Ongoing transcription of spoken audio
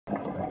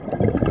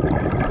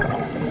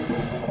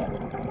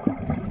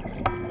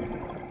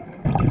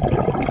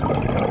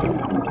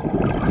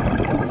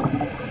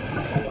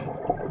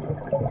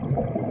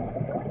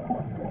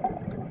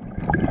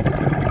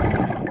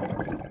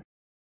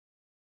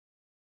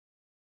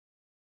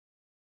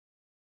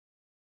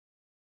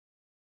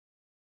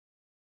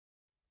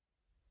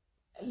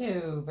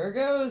Hello,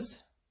 Virgos.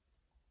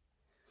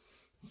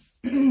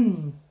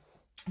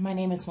 My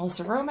name is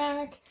Melissa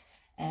Romack,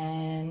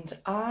 and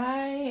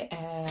I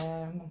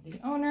am the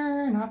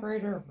owner and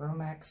operator of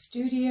Romack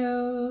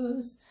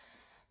Studios.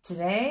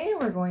 Today,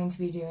 we're going to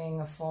be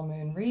doing a full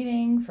moon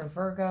reading for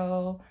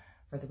Virgo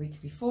for the week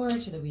before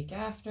to the week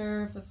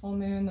after of the full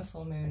moon. The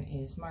full moon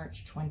is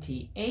March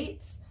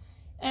 28th,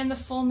 and the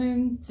full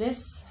moon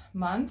this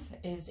month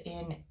is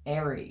in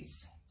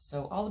Aries.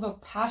 So all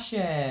about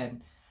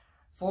passion,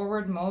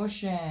 forward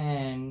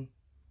motion,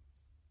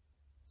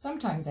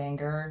 sometimes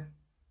anger,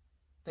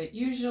 but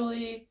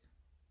usually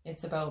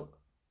it's about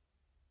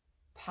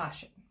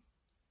passion.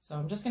 So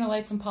I'm just going to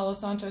light some Palo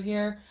Santo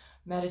here,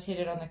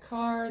 meditated on the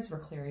cards. We're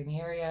clearing the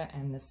area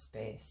and the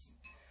space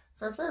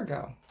for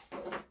Virgo.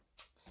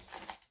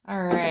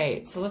 All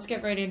right, so let's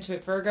get right into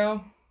it,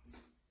 Virgo.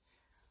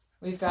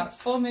 We've got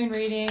full moon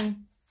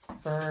reading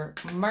for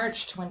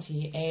March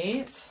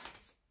 28th.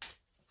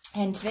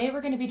 And today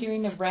we're going to be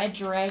doing the Red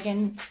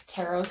Dragon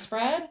Tarot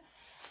spread.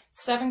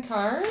 7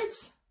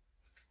 cards.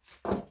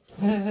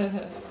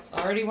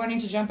 Already wanting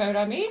to jump out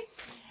on me.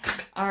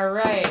 All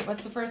right,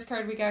 what's the first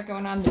card we got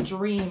going on? The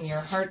Dream,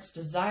 your heart's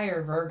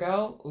desire,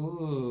 Virgo.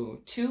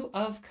 Ooh, 2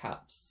 of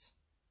Cups.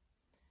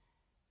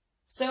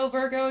 So,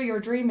 Virgo,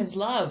 your dream is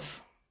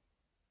love,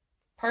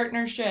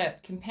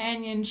 partnership,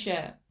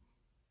 companionship.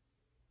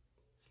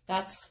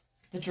 That's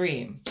the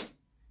dream.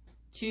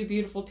 2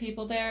 beautiful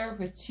people there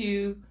with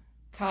 2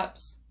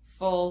 cups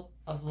full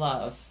of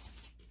love.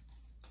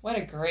 What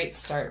a great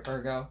start,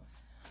 Virgo.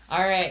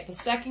 All right, the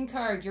second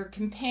card, your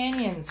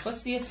companions.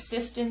 What's the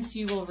assistance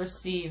you will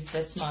receive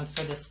this month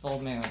for this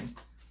full moon?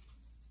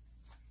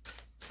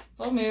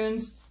 Full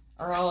moons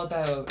are all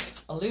about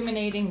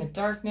illuminating the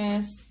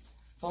darkness.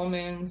 Full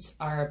moons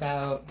are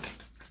about,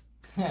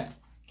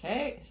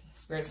 okay,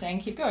 Spirit's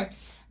saying keep going.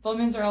 Full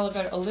moons are all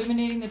about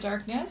illuminating the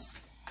darkness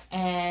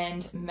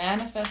and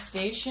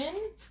manifestation.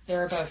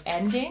 They're about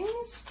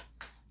endings.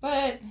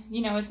 But,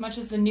 you know, as much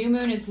as the new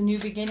moon is the new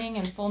beginning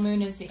and full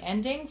moon is the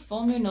ending,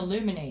 full moon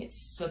illuminates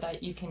so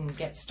that you can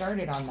get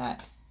started on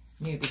that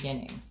new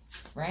beginning,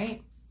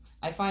 right?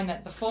 I find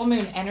that the full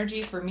moon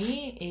energy for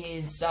me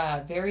is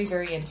very,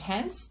 very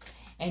intense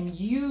and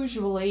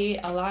usually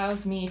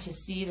allows me to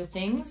see the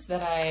things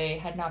that I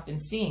had not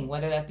been seeing,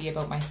 whether that be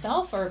about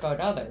myself or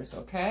about others,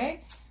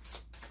 okay?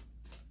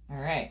 All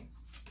right.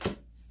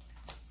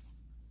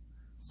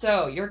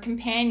 So, your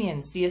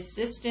companions, the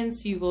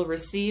assistance you will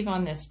receive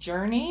on this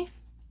journey,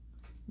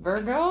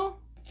 Virgo.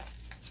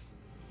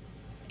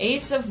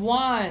 Ace of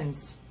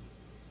Wands.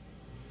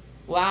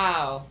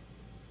 Wow.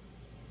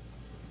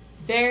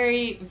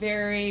 Very,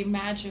 very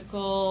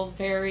magical,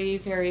 very,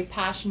 very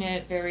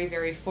passionate, very,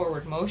 very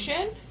forward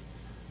motion.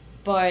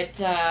 But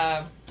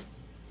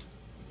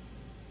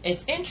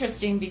it's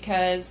interesting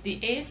because the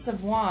Ace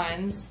of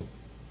Wands,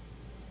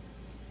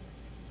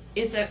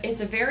 it's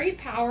a very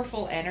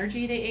powerful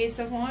energy, the Ace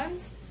of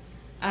Wands.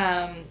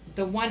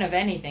 The one of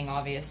anything,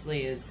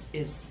 obviously,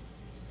 is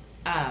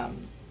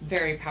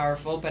very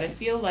powerful, but I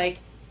feel like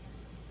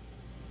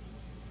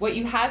what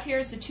you have here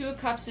is the 2 of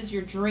Cups is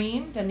your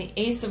dream, then the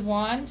Ace of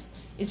Wands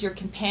is your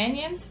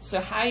companions.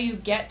 So how you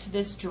get to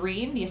this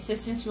dream, the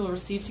assistance you will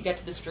receive to get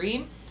to this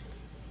dream,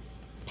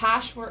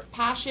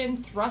 passion,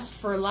 thrust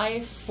for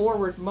life,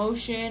 forward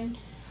motion.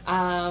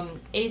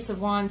 Ace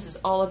of Wands is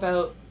all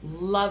about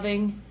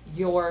loving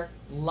your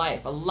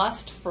life, a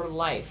lust for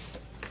life.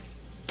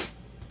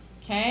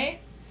 Okay,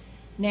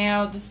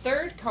 now the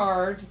third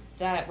card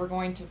that we're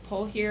going to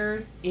pull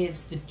here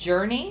is the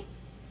Journey.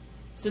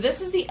 So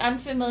this is the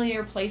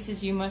unfamiliar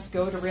places you must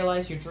go to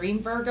realize your dream,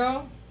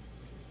 Virgo.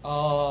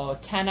 Oh,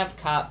 10 of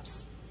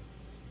Cups.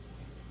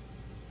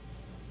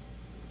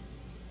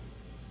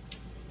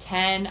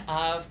 10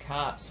 of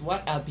Cups.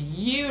 What a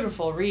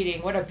beautiful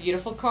reading. What a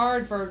beautiful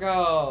card,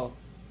 Virgo.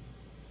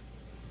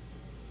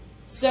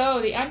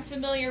 So, the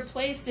unfamiliar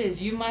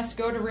places you must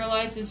go to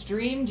realize this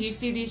dream. Do you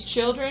see these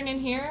children in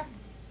here?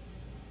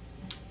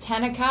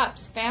 10 of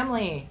Cups,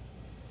 family.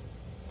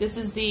 This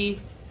is the,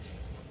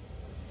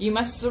 you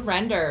must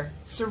surrender.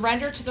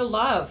 Surrender to the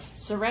love.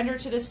 Surrender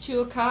to this 2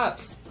 of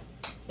Cups.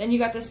 Then you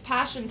got this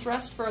passion,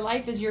 thrust for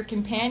life as your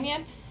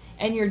companion.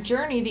 And your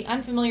journey, the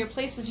unfamiliar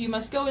places you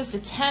must go, is the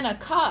 10 of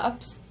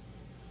Cups.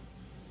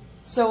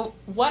 So,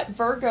 what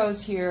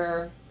Virgos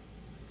here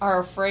are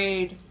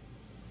afraid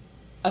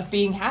of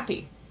being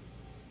happy?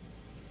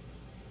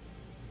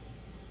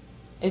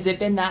 Has it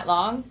been that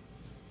long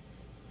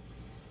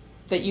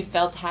that you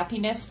felt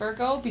happiness,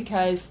 Virgo?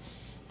 Because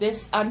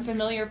this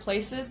unfamiliar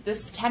places,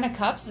 this 10 of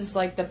Cups is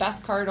like the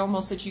best card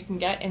almost that you can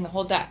get in the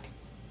whole deck.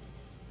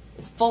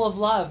 It's full of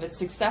love, it's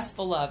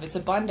successful love, it's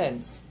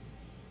abundance.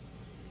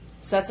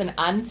 So that's an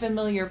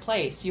unfamiliar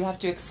place. You have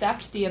to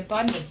accept the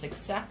abundance,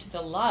 accept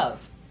the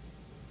love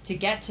to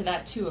get to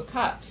that 2 of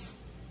Cups.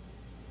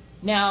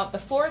 Now, the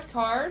 4th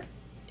card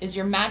is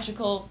your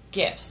magical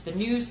gifts, the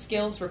new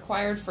skills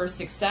required for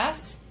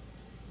success.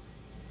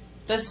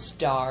 The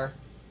Star.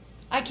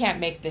 I can't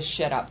make this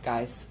shit up,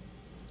 guys.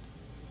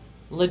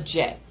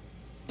 Legit.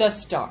 The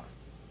Star.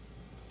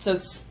 So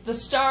it's the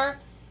Star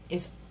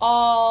is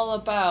all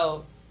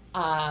about,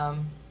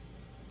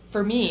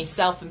 for me,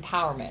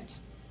 self-empowerment.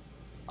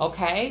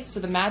 Okay? So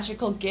the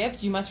magical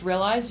gift, you must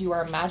realize you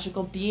are a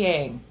magical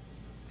being.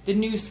 The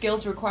new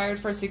skills required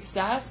for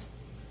success,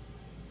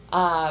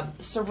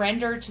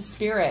 surrender to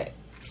spirit,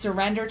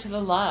 surrender to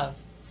the love,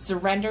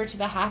 surrender to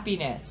the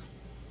happiness.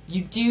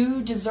 You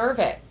do deserve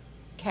it.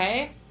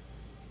 Okay?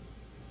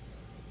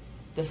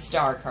 The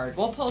Star card.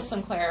 We'll pull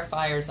some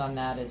clarifiers on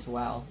that as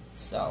well.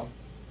 So,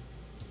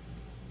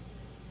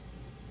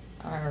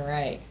 all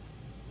right.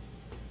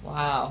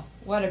 Wow.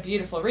 What a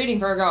beautiful reading,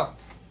 Virgo.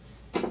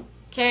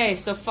 Okay,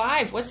 so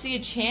 5. What's the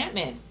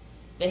enchantment?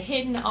 The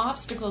hidden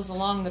obstacles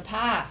along the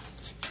path.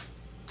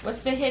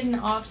 What's the hidden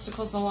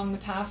obstacles along the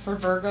path for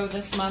Virgo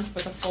this month for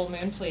the full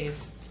moon,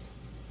 please?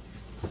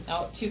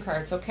 Oh, 2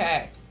 cards.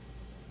 Okay.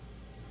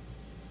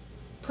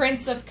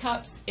 Prince of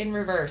Cups in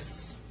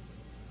reverse.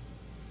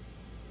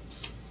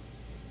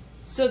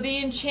 So the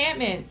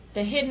enchantment,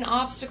 the hidden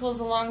obstacles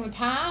along the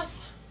path,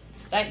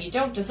 is that you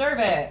don't deserve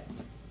it.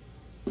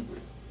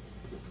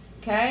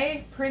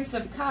 Okay? Prince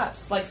of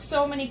Cups. Like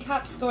so many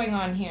cups going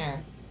on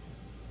here.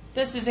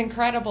 This is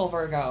incredible,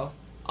 Virgo.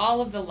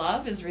 All of the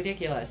love is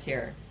ridiculous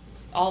here.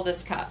 All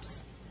this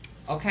cups.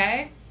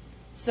 Okay?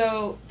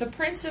 So the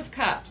Prince of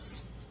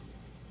Cups.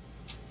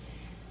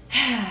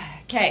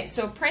 Okay,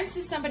 so Prince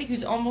is somebody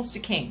who's almost a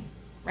king,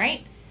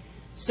 right?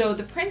 So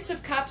the Prince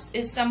of Cups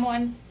is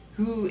someone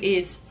who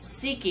is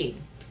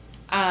seeking,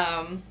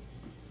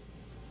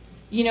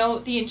 you know,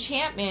 the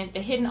enchantment,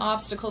 the hidden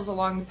obstacles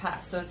along the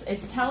path. So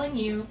it's telling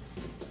you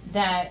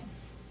that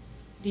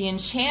the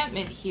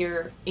enchantment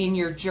here in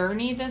your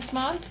journey this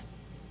month,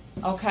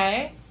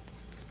 okay,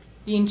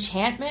 the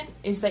enchantment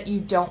is that you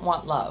don't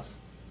want love.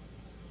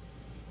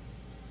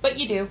 But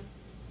you do.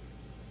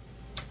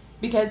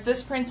 Because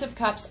this Prince of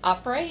Cups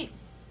upright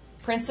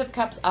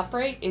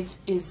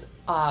is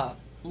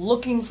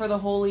looking for the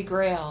Holy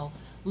Grail,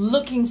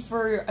 looking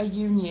for a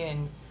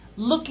union,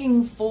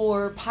 looking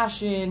for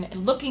passion,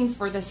 and looking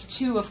for this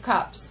 2 of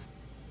Cups.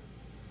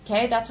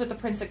 Okay, that's what the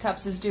Prince of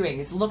Cups is doing,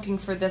 is looking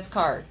for this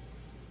card.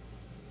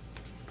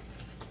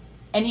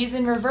 And he's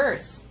in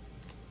reverse,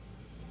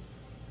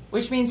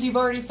 which means you've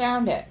already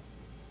found it.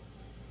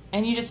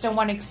 And you just don't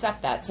want to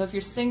accept that. So if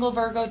you're single,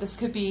 Virgo, this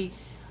could be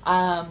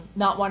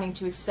not wanting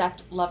to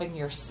accept loving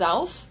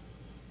yourself.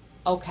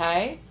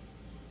 Okay.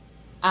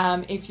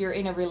 If you're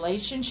in a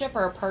relationship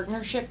or a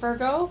partnership,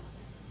 Virgo,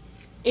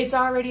 it's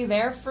already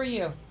there for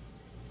you.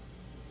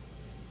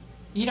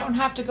 You don't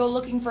have to go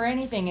looking for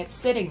anything. It's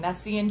sitting.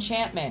 That's the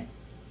enchantment.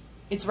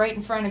 It's right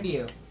in front of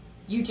you.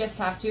 You just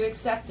have to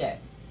accept it.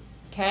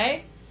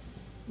 Okay?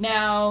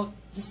 Now,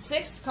 the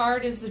 6th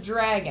card is the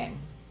Dragon.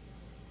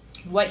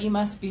 What you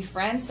must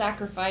befriend,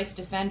 sacrifice,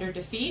 defend, or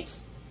defeat?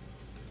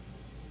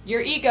 Your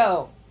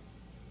ego.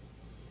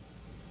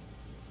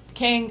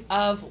 King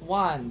of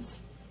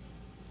Wands.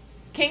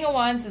 King of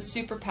Wands is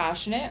super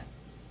passionate.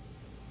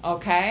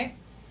 Okay?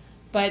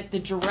 But the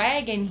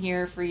dragon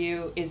here for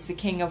you is the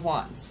King of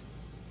Wands.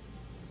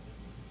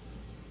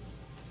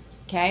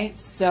 Okay?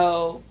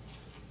 So,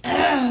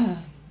 I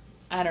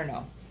don't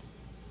know.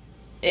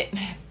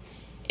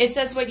 It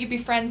says what you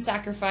befriend,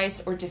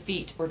 sacrifice, or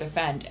defeat, or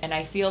defend. And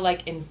I feel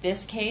like in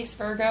this case,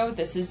 Virgo,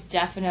 this is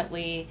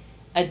definitely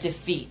a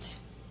defeat.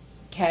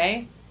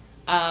 Okay?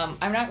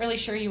 I'm not really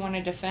sure you want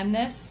to defend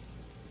this,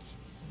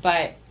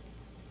 but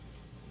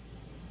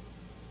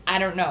I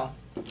don't know.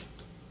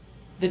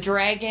 The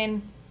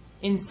dragon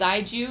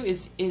inside you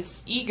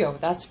is ego.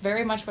 That's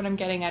very much what I'm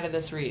getting out of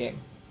this reading.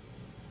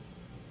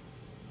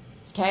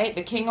 Okay?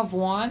 The King of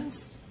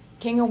Wands.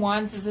 King of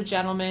Wands is a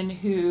gentleman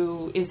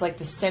who is like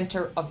the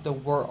center of the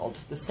world,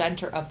 the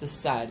center of the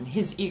sun.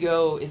 His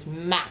ego is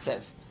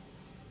massive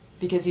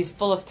because he's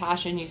full of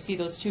passion. You see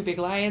those 2 big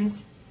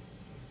lions?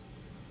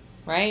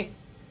 Right?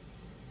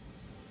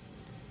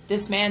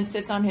 This man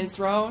sits on his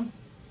throne.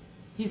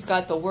 He's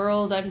got the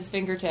world at his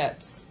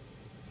fingertips.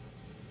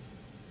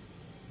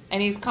 And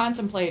he's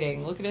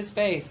contemplating. Look at his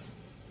face.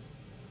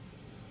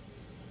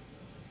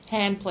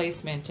 Hand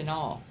placement and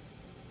all.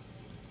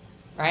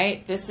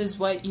 Right? This is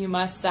what you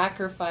must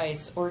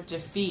sacrifice or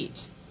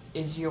defeat,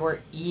 is your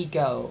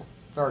ego,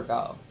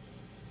 Virgo.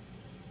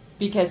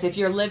 Because if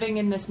you're living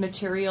in this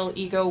material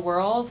ego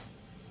world,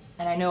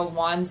 and I know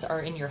wands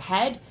are in your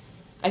head,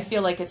 I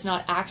feel like it's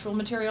not actual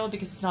material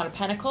because it's not a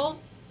pentacle,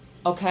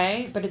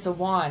 okay? But it's a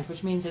wand,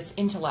 which means it's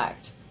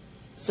intellect.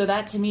 So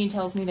that to me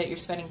tells me that you're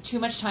spending too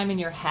much time in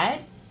your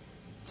head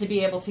to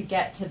be able to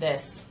get to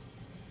this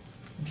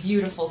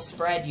beautiful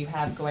spread you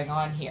have going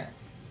on here.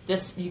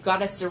 This, you got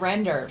to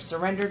surrender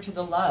to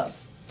the love.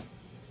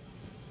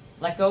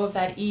 Let go of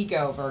that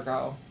ego,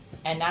 Virgo.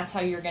 And that's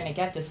how you're going to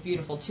get this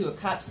beautiful 2 of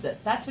Cups.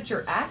 That's what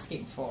you're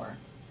asking for.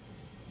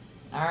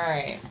 All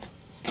right.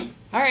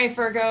 All right,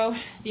 Virgo.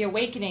 The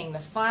awakening, the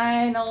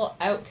final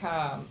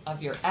outcome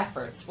of your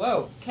efforts.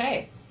 Whoa,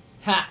 okay.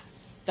 Ha!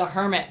 The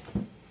Hermit.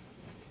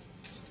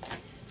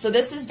 So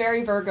this is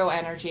very Virgo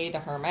energy, the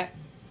Hermit.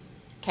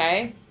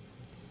 Okay?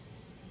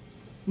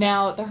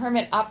 Now, the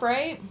Hermit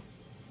upright,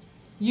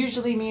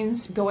 usually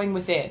means going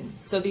within.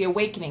 So the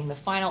awakening, the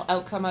final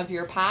outcome of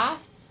your path,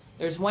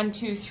 there's 1,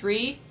 2,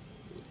 3,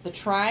 the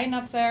trine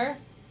up there,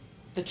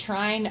 the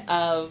trine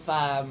of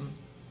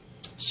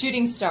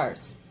shooting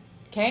stars,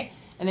 okay?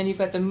 And then you've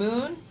got the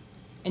moon,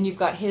 and you've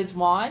got his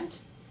wand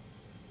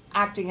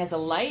acting as a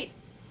light,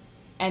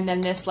 and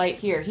then this light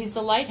here. He's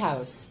the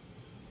lighthouse.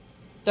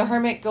 The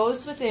hermit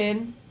goes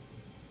within,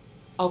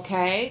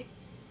 okay,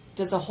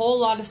 does a whole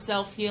lot of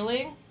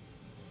self-healing,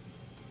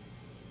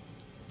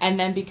 and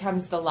then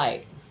becomes the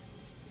light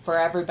for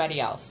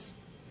everybody else.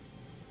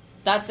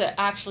 That's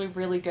actually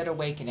really good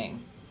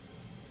awakening,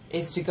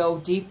 is to go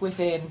deep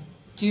within,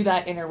 do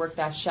that inner work,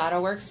 that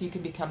shadow work, so you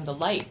can become the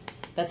light.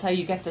 That's how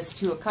you get this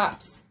Two of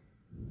Cups,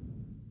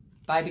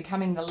 by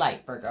becoming the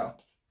light, Virgo.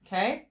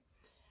 Okay?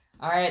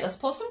 All right, let's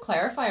pull some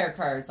clarifier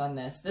cards on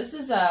this. This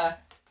is a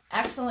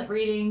excellent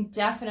reading,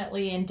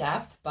 definitely in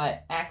depth,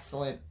 but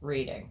excellent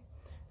reading.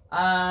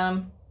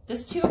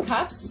 This Two of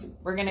Cups,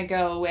 we're going to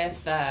go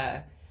with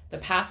the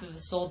Path of the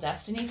Soul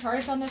Destiny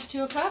cards on this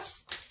Two of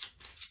Cups.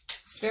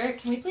 Spirit,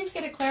 can we please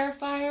get a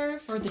clarifier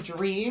for the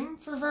dream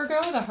for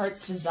Virgo, the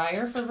heart's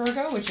desire for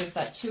Virgo, which is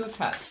that Two of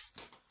Cups?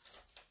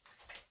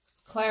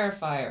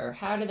 Clarifier,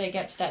 how do they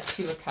get to that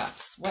Two of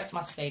Cups? What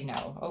must they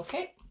know?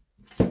 Okay.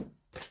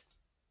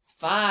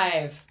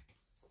 5.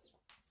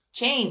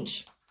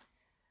 Change.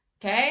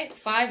 Okay,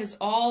 5 is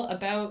all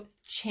about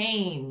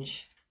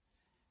change.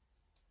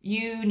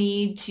 You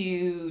need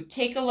to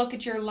take a look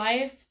at your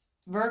life,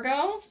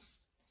 Virgo,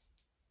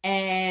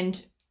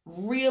 and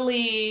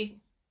really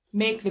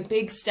make the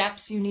big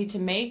steps you need to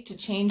make to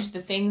change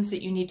the things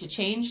that you need to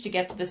change to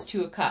get to this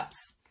Two of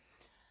Cups.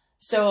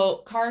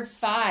 So card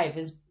 5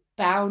 is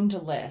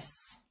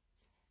boundless.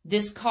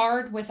 This is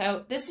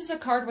a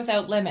card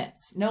without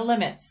limits, no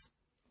limits.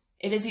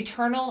 It is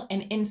eternal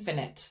and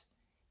infinite.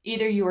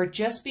 Either you are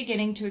just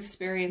beginning to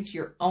experience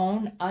your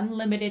own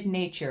unlimited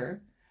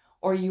nature,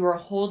 or you are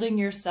holding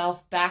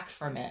yourself back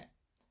from it.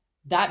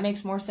 That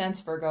makes more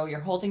sense, Virgo. You're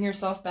holding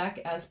yourself back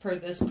as per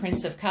this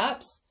Prince of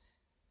Cups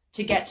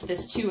to get to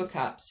this Two of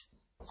Cups.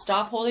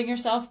 Stop holding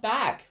yourself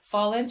back.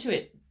 Fall into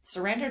it.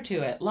 Surrender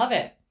to it. Love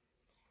it.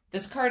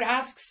 This card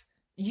asks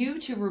you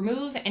to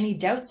remove any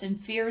doubts and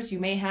fears you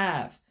may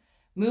have.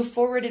 Move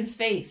forward in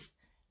faith,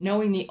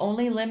 knowing the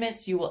only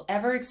limits you will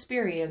ever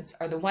experience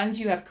are the ones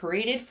you have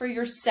created for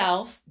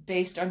yourself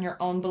based on your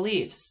own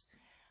beliefs.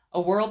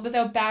 A world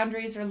without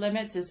boundaries or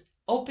limits is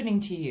opening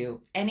to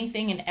you.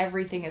 Anything and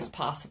everything is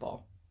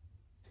possible.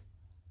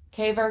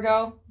 Okay,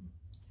 Virgo?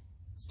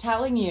 It's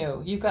telling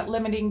you, you've got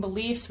limiting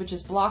beliefs, which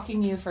is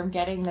blocking you from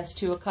getting this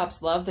Two of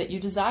Cups love that you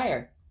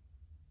desire.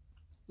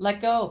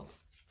 Let go.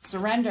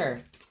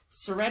 Surrender.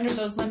 Surrender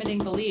those limiting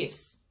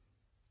beliefs.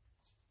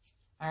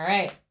 All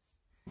right.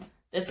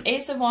 This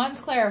Ace of Wands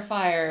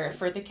clarifier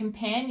for the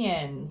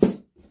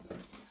companions.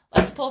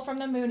 Let's pull from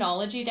the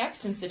Moonology deck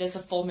since it is a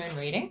full moon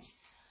reading.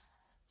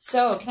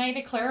 So, can I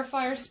get a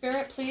clarifier,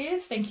 Spirit,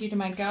 please? Thank you to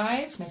my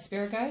guides, my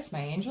spirit guides,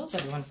 my angels,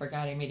 everyone for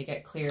guiding me to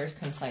get clear,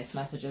 concise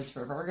messages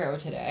for Virgo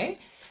today.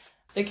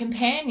 The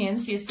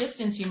companions, the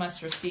assistance you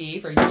must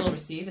receive, or you will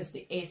receive, is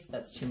the Ace.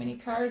 That's too many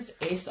cards.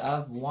 Ace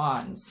of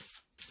Wands.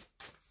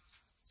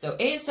 So,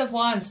 Ace of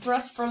Wands,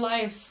 thrust for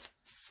life.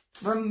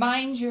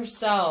 Remind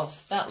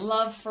yourself that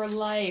love for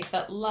life,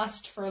 that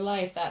lust for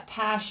life, that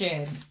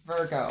passion,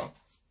 Virgo.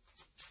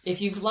 If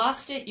you've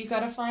lost it, you've got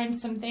to find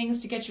some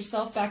things to get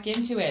yourself back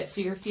into it so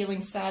you're feeling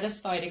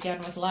satisfied again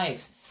with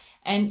life.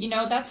 And, you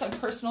know, that's a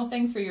personal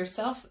thing for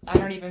yourself. I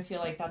don't even feel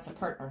like that's a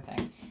partner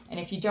thing.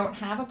 And if you don't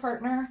have a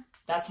partner,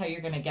 that's how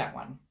you're going to get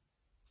one.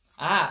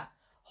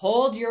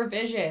 Hold your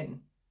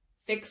vision.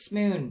 Fixed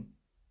moon.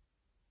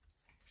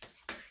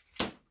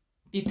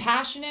 Be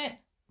passionate,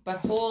 but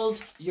hold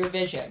your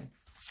vision.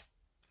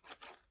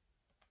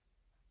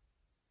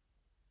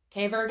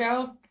 Okay,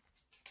 Virgo?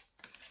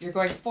 You're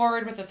going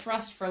forward with a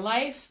thrust for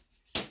life,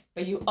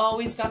 but you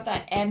always got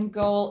that end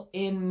goal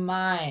in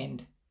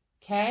mind.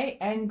 Okay?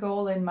 End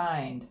goal in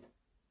mind.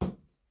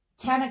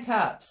 10 of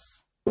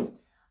Cups.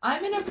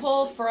 I'm going to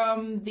pull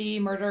from the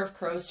Murder of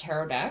Crows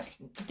tarot deck.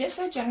 This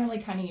I generally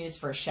kind of use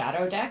for a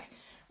shadow deck,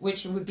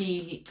 which would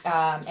be,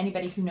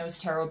 anybody who knows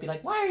tarot would be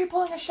like, why are you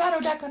pulling a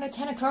shadow deck on a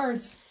 10 of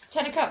cards?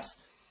 10 of Cups.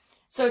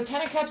 So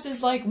 10 of Cups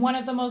is like one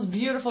of the most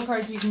beautiful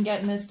cards you can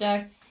get in this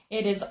deck.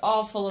 It is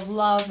all full of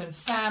love and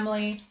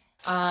family.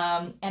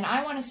 And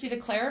I want to see the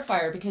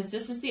clarifier because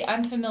this is the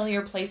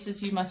unfamiliar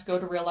places you must go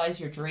to realize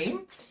your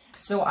dream.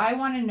 So I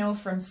want to know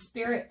from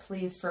Spirit,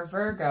 please, for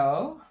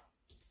Virgo,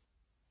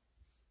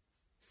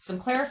 some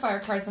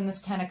clarifier cards on this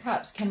 10 of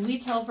Cups. Can we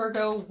tell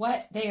Virgo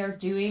what they are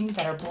doing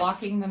that are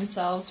blocking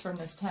themselves from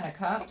this 10 of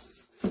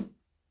Cups?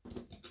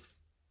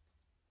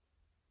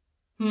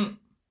 I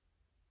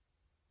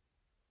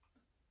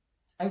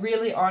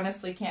really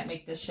honestly can't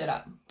make this shit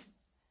up.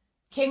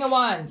 King of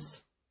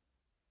Wands.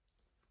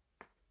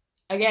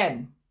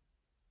 Again.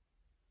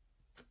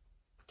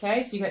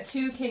 Okay, so you got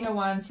 2 King of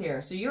Wands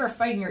here. So you're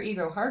fighting your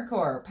ego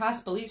hardcore.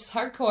 Past beliefs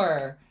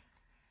hardcore.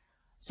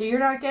 So you're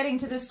not getting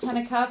to this 10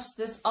 of Cups,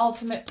 this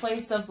ultimate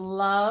place of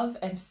love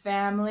and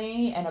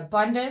family and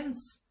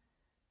abundance.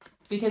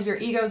 because your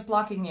ego is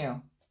blocking you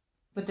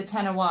with the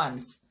Ten of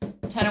Wands.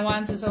 Ten of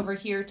Wands is over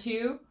here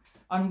too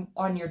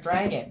on your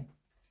dragon.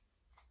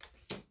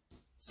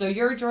 So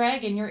your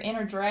dragon, your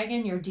inner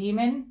dragon, your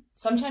demon,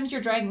 sometimes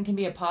your dragon can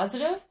be a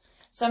positive.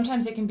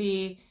 Sometimes it can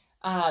be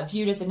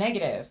viewed as a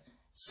negative.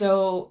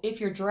 So if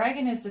your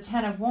dragon is the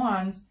Ten of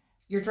Wands,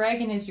 your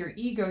dragon is your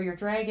ego, your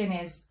dragon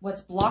is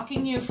what's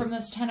blocking you from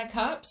this Ten of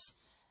Cups,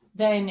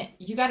 then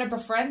you got to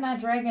befriend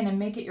that dragon and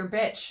make it your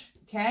bitch.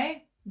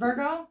 Okay,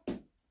 Virgo?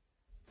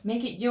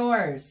 Make it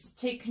yours.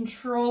 Take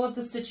control of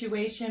the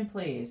situation,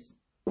 please.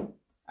 All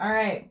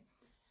right.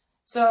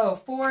 So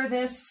for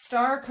this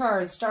Star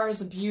card, Star is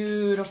a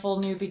beautiful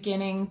new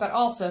beginning, but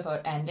also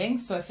about ending.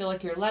 So I feel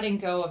like you're letting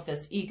go of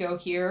this ego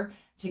here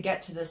to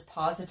get to this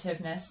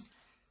positiveness.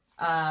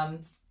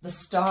 The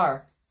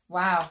Star.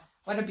 Wow.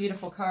 What a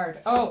beautiful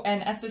card. Oh,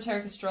 and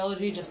esoteric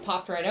astrology just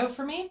popped right out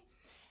for me.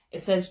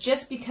 It says,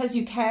 just because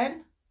you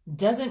can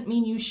doesn't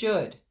mean you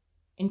should.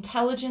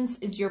 Intelligence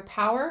is your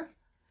power.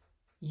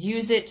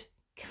 Use it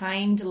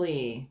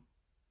kindly.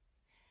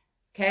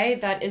 Okay,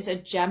 that is a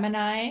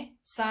Gemini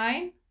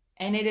sign,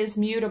 and it is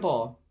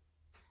mutable.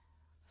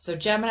 So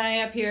Gemini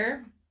up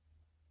here,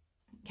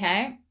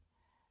 okay,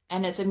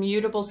 and it's a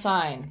mutable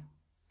sign.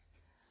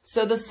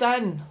 So the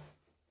sun,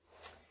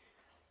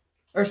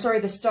 or sorry,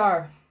 the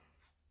Star.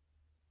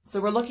 So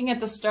we're looking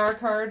at the Star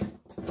card.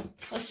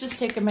 Let's just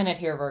take a minute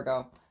here,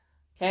 Virgo.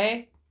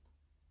 Okay?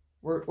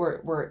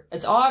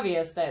 It's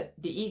obvious that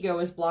the ego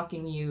is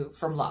blocking you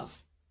from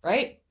love,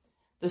 right?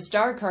 The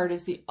Star card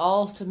is the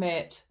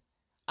ultimate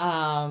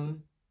love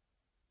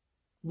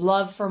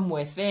from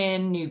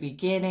within, new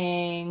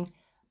beginning,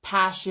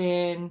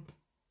 passion.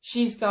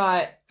 She's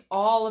got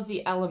all of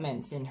the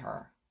elements in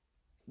her,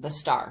 the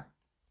Star.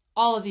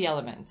 All of the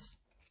elements.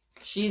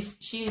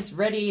 She's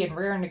ready and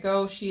raring to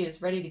go. She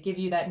is ready to give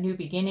you that new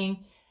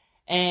beginning.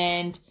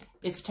 And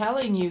it's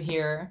telling you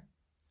here,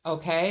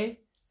 okay,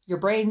 your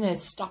brain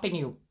is stopping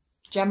you.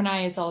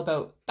 Gemini is all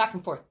about back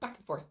and forth, back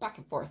and forth, back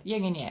and forth,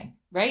 yin and yang,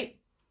 right?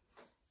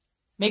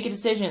 Make a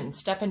decision,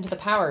 step into the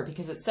power,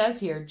 because it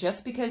says here,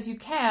 just because you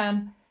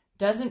can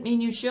doesn't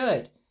mean you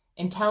should.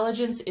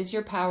 Intelligence is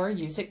your power,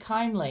 use it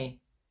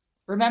kindly.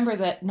 Remember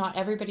that not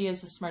everybody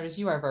is as smart as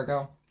you are,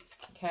 Virgo.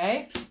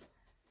 Okay?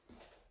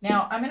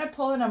 Now, I'm going to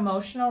pull an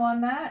emotional on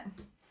that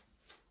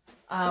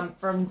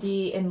from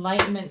the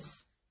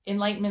Enlightenments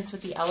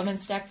with the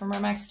Elements deck from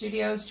Romax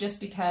Studios, just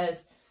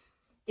because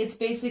it's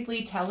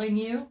basically telling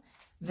you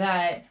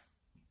that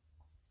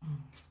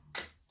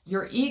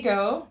your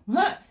ego,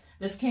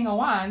 this King of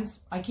Wands,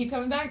 I keep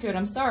coming back to it,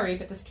 I'm sorry,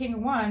 but this King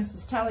of Wands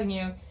is telling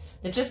you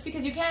that just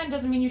because you can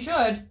doesn't mean you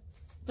should.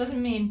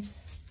 Doesn't mean,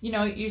 you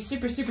know, you're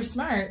super, super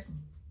smart,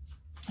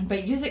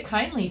 but use it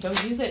kindly.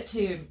 Don't use it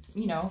to,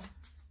 you know,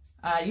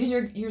 use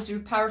your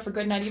power for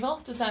good, not evil.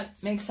 Does that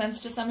make sense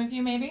to some of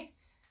you, maybe?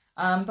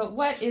 But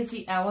what is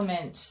the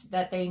element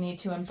that they need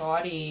to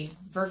embody,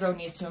 Virgo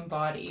needs to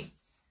embody?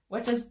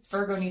 What does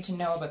Virgo need to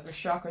know about their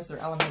chakras, their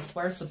elements?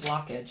 Where's the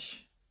blockage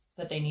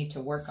that they need to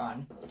work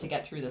on to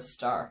get through this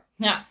Star?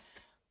 Now,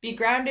 be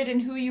grounded in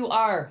who you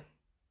are.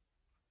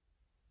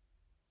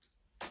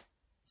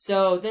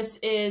 So this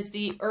is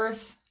the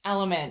earth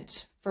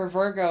element for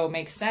Virgo.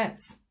 Makes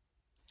sense.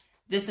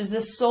 This is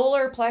the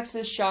solar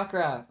plexus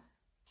chakra.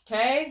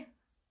 Okay?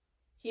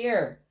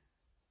 Here.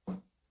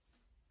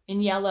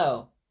 In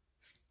yellow.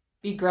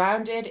 Be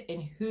grounded in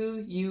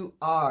who you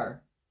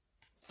are.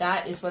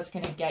 That is what's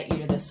going to get you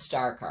to this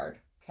Star card.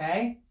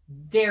 Okay?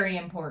 Very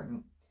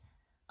important.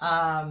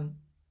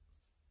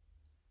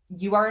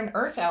 You are an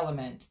earth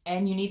element,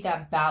 and you need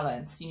that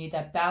balance. You need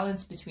that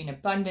balance between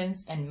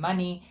abundance and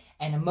money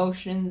and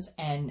emotions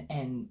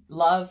and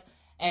love.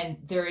 And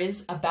there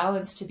is a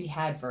balance to be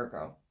had,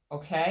 Virgo.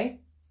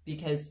 Okay?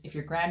 Because if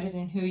you're grounded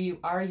in who you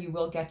are, you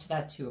will get to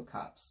that Two of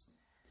Cups.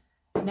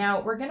 Now,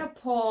 we're going to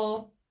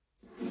pull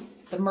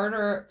the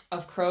Murder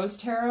of Crows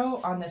Tarot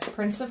on this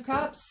Prince of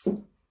Cups.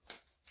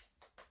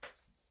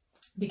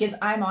 Because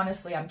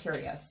I'm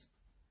curious.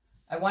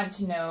 I want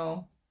to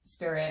know,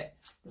 Spirit,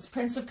 this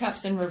Prince of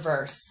Cups in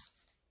reverse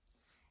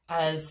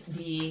as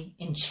the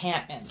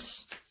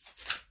enchantment,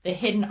 the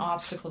hidden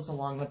obstacles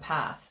along the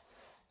path.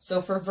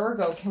 So for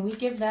Virgo, can we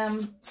give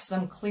them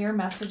some clear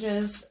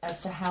messages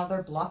as to how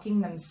they're blocking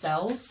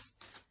themselves?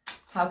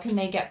 How can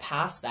they get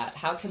past that?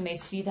 How can they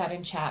see that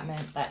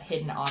enchantment, that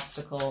hidden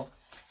obstacle,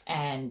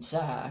 and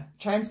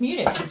transmute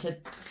it into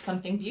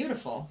something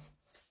beautiful?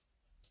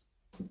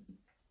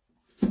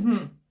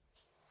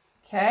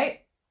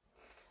 Okay.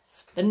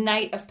 The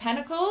Knight of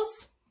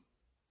Pentacles.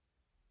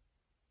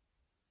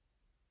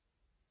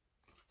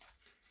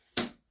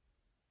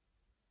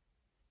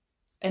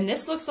 And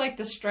this looks like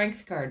the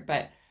Strength card,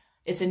 but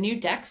it's a new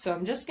deck, so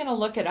I'm just going to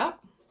look it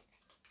up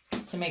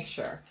to make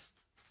sure.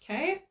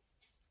 Okay.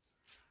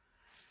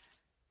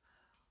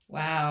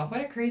 Wow,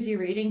 what a crazy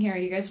reading here.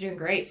 You guys are doing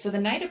great. So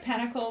the Knight of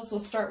Pentacles, we'll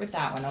start with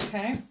that one,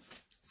 okay?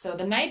 So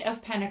the Knight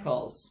of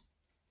Pentacles.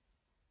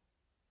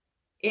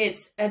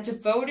 It's a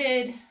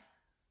devoted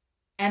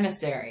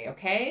emissary,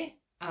 okay?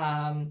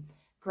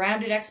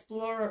 grounded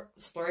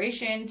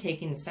exploration,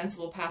 taking the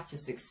sensible path to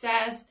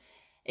success.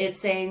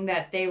 It's saying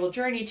that they will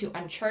journey to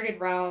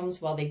uncharted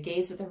realms while they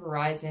gaze at the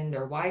horizon,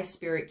 their wise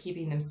spirit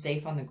keeping them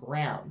safe on the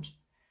ground.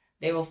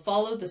 They will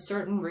follow the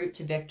certain route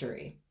to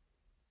victory.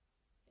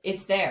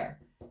 It's there.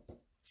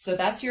 So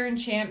that's your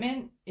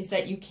enchantment, is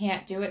that you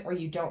can't do it or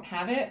you don't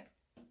have it.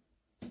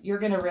 You're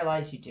going to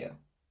realize you do.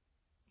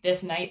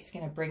 This night's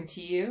going to bring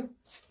to you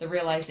the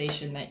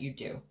realization that you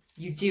do.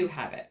 You do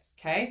have it,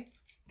 okay?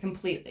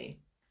 Completely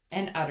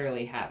and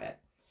utterly have it.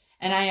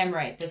 And I am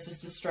right. This is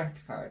the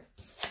strength card.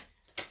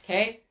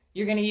 Okay?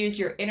 You're going to use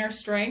your inner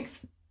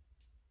strength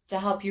to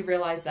help you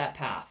realize that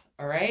path,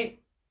 all right?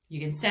 You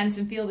can sense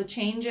and feel the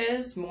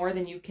changes more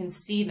than you can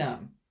see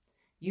them.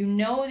 You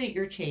know that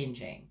you're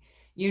changing.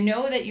 You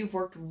know that you've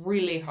worked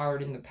really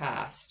hard in the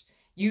past.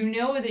 You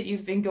know that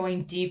you've been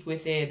going deep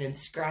within and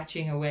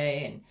scratching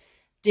away and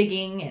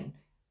digging and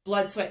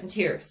blood, sweat, and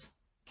tears,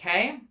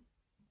 okay?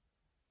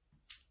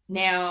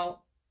 Now,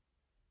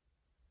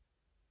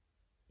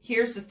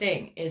 here's the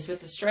thing, is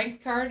with the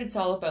strength card, it's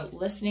all about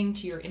listening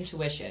to your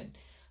intuition.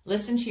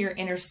 Listen to your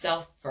inner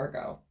self,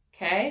 Virgo,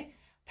 okay?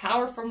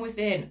 Power from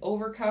within,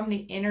 overcome the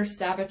inner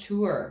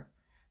saboteur,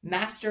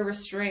 master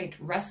restraint,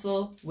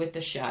 wrestle with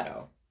the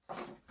shadow.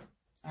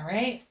 All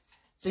right?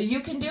 So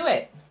you can do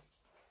it.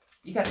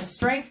 You got the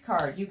strength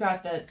card. You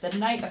got the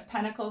Knight of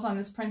Pentacles on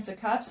this Prince of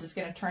Cups. It's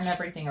going to turn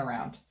everything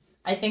around.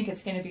 I think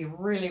it's going to be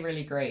really,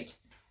 really great.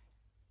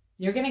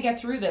 You're going to get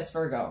through this,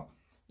 Virgo.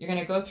 You're going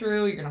to go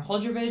through, you're going to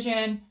hold your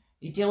vision.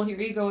 You deal with your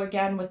ego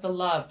again with the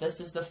love. This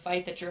is the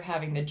fight that you're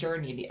having, the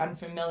journey, the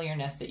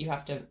unfamiliarness that you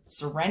have to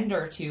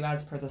surrender to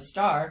as per the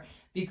star.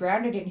 Be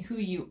grounded in who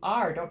you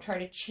are. Don't try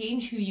to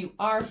change who you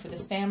are for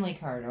this family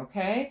card,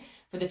 okay?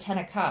 For the Ten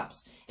of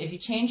Cups. If you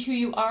change who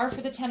you are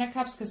for the Ten of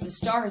Cups, because the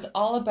star is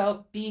all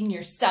about being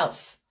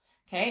yourself,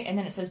 okay? And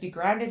then it says be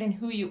grounded in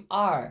who you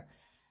are.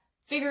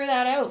 Figure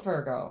that out,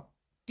 Virgo.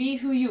 Be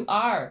who you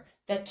are.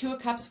 That Two of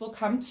Cups will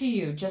come to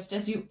you just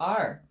as you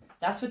are.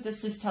 That's what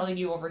this is telling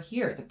you over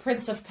here. The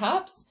Prince of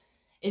Cups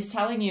is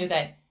telling you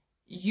that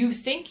you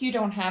think you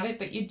don't have it,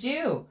 but you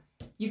do.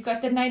 You've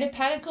got the Knight of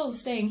Pentacles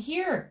saying,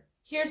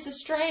 here's the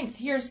strength,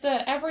 here's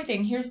the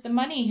everything, here's the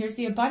money, here's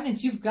the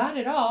abundance. You've got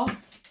it all.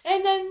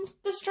 And then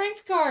the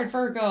strength card,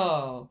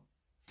 Virgo.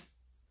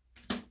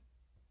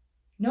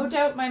 No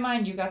doubt in my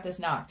mind you got this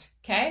knocked,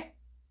 okay?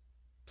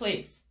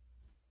 Please.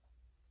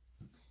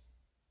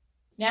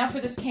 Now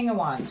for this King of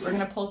Wands. We're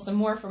going to pull some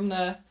more from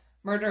the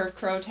Murder of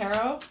Crow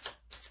Tarot.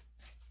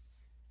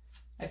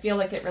 I feel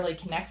like it really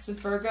connects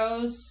with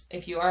Virgos.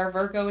 If you are a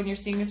Virgo and you're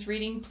seeing this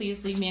reading,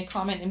 please leave me a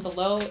comment in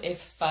below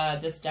if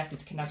this deck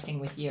is connecting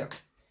with you.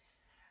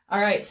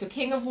 All right, so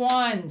King of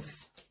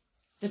Wands,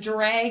 the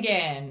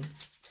Dragon.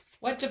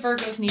 What do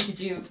Virgos need to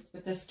do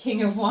with this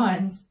King of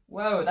Wands?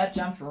 Whoa, that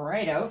jumped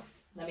right out.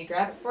 Let me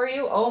grab it for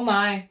you. Oh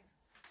my.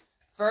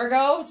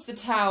 Virgo, it's the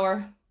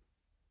Tower.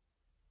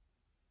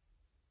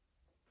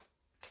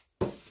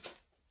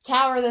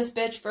 Tower this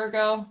bitch,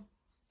 Virgo.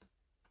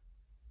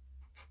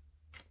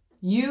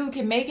 You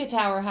can make a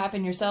tower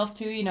happen yourself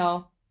too, you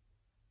know.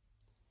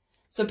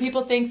 So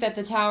people think that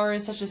the tower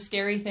is such a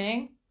scary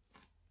thing.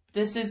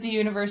 This is the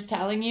universe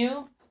telling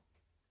you,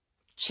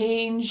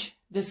 change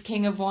this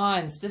King of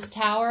Wands. This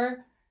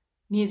tower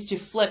needs to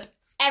flip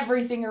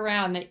everything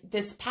around.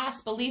 This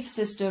past belief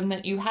system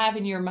that you have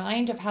in your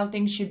mind of how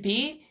things should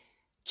be,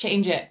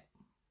 change it.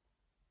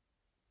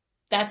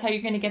 That's how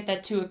you're going to get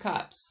that Two of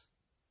Cups.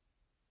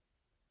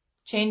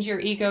 Change your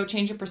ego,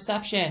 change your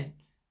perception,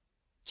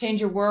 change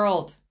your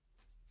world.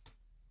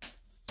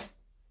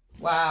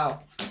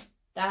 Wow,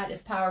 that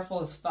is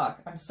powerful as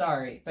fuck. I'm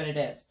sorry, but it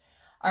is.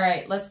 All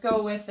right, let's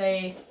go with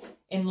a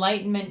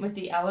Enlightenment with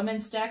the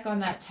Elements deck on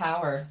that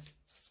Tower.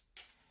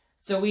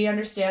 So we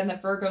understand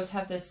that Virgos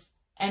have this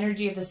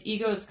energy of this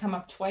ego has come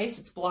up twice.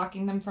 It's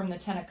blocking them from the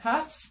Ten of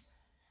Cups.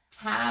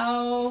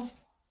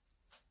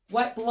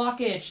 What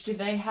blockage do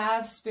they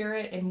have,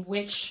 Spirit, and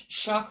which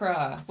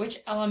chakra? Which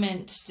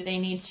element do they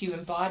need to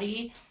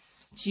embody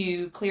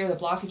to clear the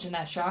blockage in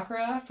that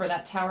chakra for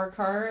that Tower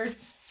card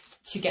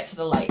to get to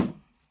the light?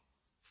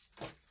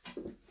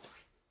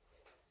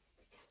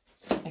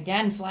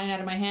 Again, flying out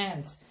of my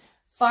hands.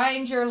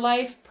 Find your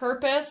life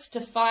purpose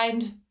to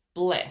find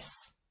bliss.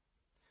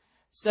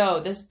 So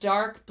this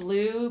dark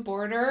blue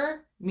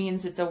border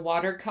means it's a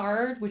water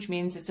card, which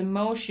means it's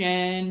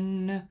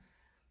emotion.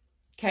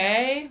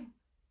 Okay?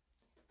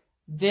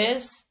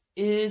 This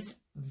is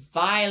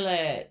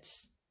violet,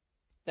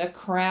 the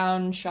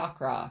crown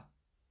chakra.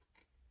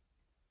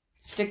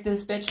 Stick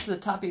this bitch to the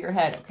top of your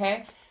head,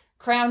 okay?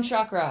 Crown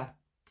chakra.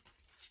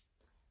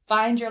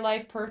 Find your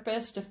life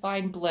purpose to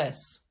find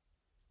bliss.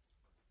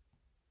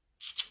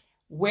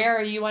 Where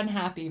are you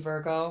unhappy,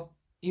 Virgo?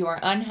 You are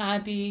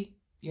unhappy.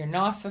 You're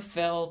not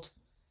fulfilled.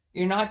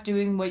 You're not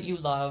doing what you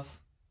love.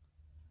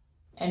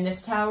 And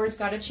this Tower's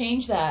got to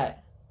change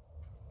that.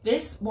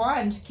 This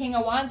wand, King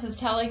of Wands, is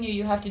telling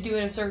you have to do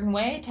it a certain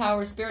way.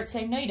 Tower Spirit's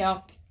saying, no, you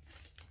don't.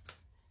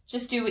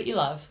 Just do what you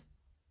love.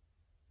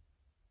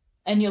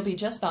 And you'll be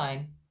just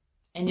fine.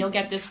 And you'll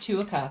get this Two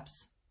of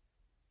Cups.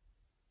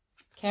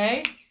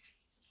 Okay?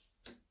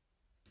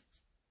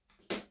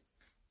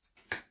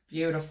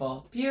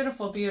 Beautiful,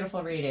 beautiful,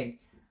 beautiful reading.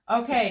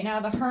 Okay, now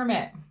the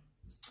Hermit.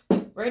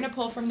 We're going to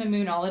pull from the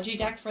Moonology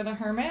deck for the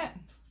Hermit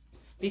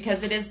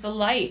because it is the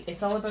light.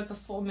 It's all about the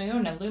full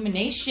moon,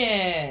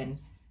 illumination.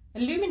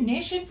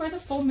 Illumination for the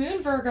full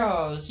moon,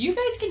 Virgos. You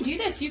guys can do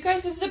this. You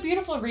guys, this is a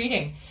beautiful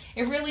reading.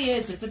 It really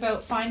is. It's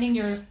about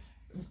finding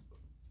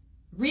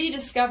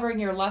rediscovering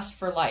your lust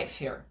for life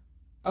here.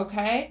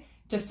 Okay?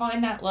 To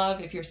find that love,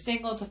 if you're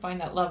single, to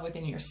find that love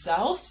within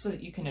yourself so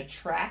that you can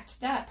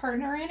attract that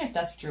partner in if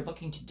that's what you're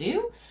looking to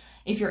do.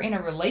 If you're in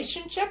a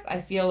relationship,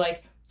 I feel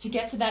like to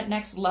get to that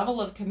next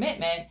level of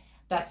commitment,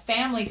 that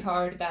family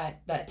card,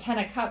 that 10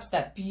 of Cups,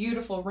 that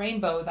beautiful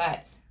rainbow,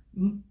 that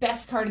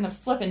best card in the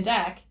flipping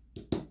deck,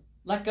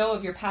 let go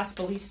of your past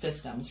belief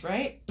systems,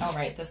 right? All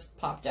right, this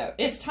popped out.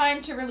 It's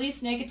time to release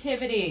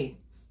negativity.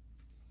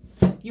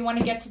 You want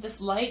to get to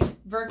this light,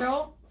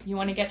 Virgo? You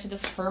want to get to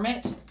this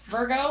Hermit,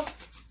 Virgo?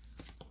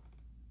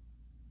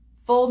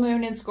 Full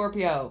moon in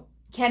Scorpio.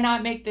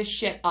 Cannot make this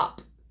shit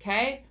up,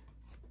 okay?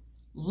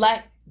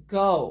 Let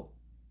go.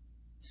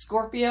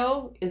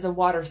 Scorpio is a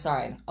water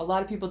sign. A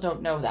lot of people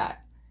don't know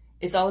that.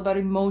 It's all about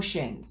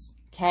emotions,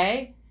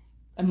 okay?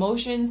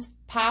 Emotions,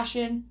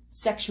 passion,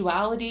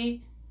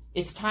 sexuality.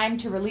 It's time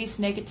to release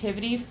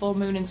negativity, full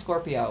moon in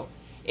Scorpio.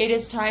 It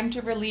is time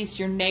to release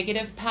your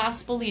negative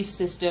past belief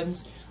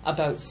systems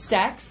about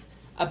sex,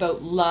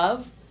 about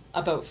love,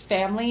 about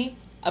family,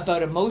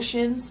 about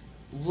emotions.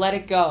 Let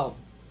it go.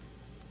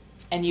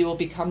 And you will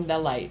become the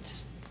light.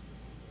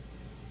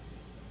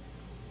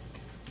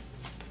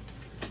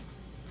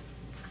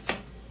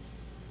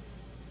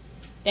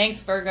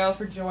 Thanks, Virgo,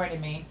 for joining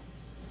me.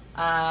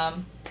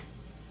 Wow,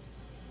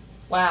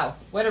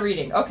 what a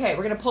reading. Okay,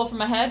 we're going to pull from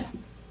my head.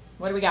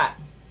 What do we got?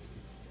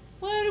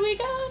 What do we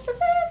got for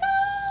Virgo?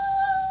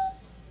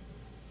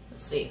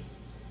 Let's see.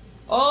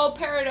 Oh,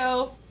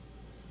 peridot.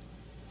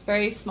 It's a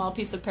very small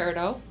piece of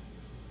peridot.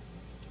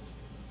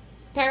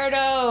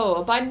 Peridot,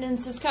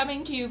 abundance is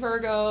coming to you,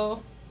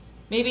 Virgo.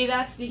 Maybe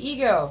that's the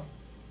ego,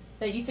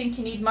 that you think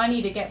you need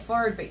money to get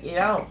forward, but you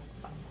don't.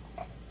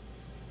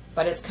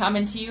 But it's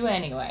coming to you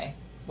anyway.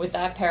 With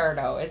that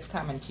peridot, it's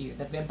coming to you.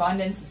 The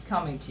abundance is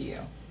coming to you.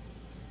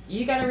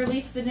 You got to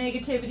release the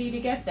negativity to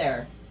get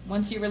there.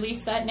 Once you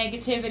release that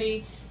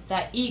negativity,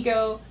 that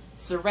ego,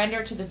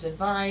 surrender to the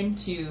divine,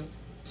 to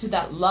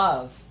that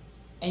love,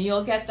 and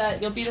you'll get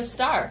that, you'll be the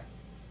star.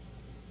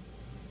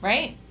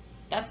 Right?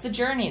 That's the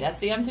journey. That's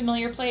the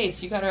unfamiliar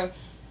place. You gotta,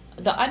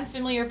 the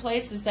unfamiliar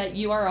place is that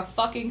you are a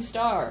fucking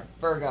star,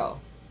 Virgo.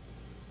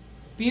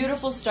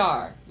 Beautiful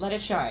star. Let it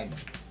shine.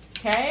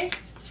 Okay?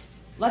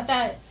 Let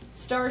that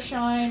star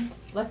shine.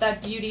 Let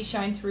that beauty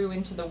shine through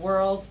into the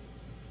world.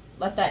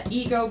 Let that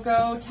ego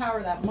go,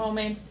 tower that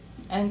moment,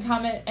 and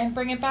come and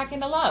bring it back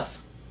into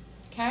love.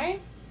 Okay?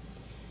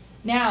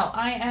 Now,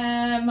 I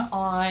am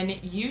on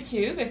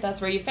YouTube. If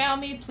that's where you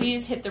found me,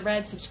 please hit the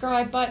red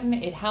subscribe button.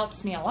 It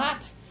helps me a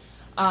lot.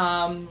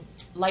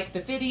 Like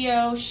the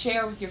video,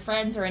 share with your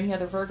friends or any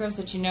other Virgos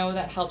that you know.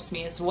 That helps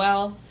me as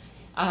well.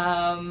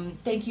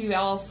 Thank you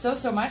all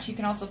so much. You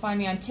can also find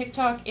me on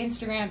TikTok,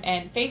 Instagram,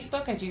 and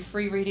Facebook. I do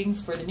free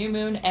readings for the new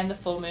moon and the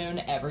full moon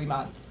every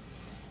month.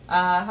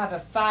 Have a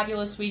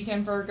fabulous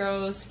weekend,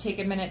 Virgos. Take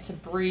a minute to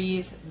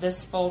breathe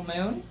this full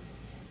moon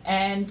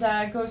and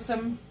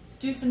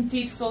do some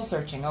deep soul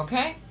searching,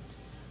 okay?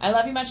 I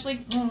love you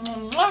muchly.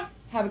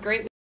 Have a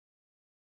great week.